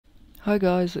Hi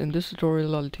guys, in this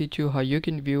tutorial I'll teach you how you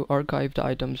can view archived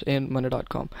items in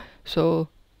monday.com. So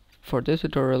for this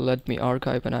tutorial, let me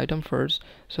archive an item first.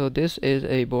 So this is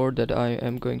a board that I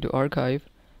am going to archive,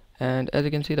 and as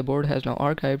you can see the board has now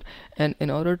archived. And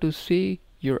in order to see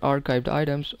your archived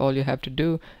items, all you have to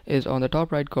do is on the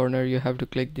top right corner you have to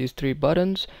click these three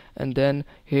buttons, and then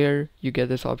here you get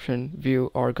this option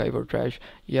view archive or trash.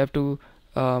 You have to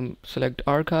select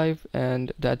archive,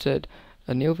 and that's it.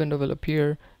 A new window will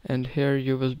appear, and here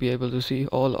you will be able to see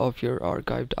all of your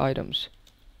archived items.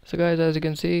 So guys, as you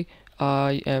can see,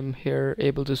 I am here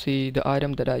able to see the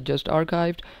item that I just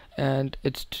archived, and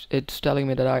it's telling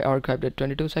me that I archived it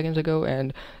 22 seconds ago.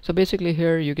 And so basically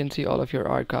here you can see all of your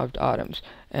archived items,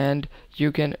 and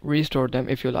you can restore them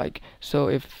if you like. So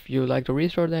if you like to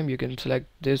restore them, you can select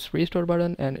this restore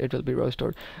button and it will be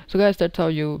restored. So guys, that's how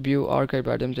you view archived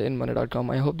items in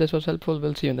monday.com. I hope this was helpful.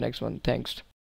 We'll see you in the next one. Thanks.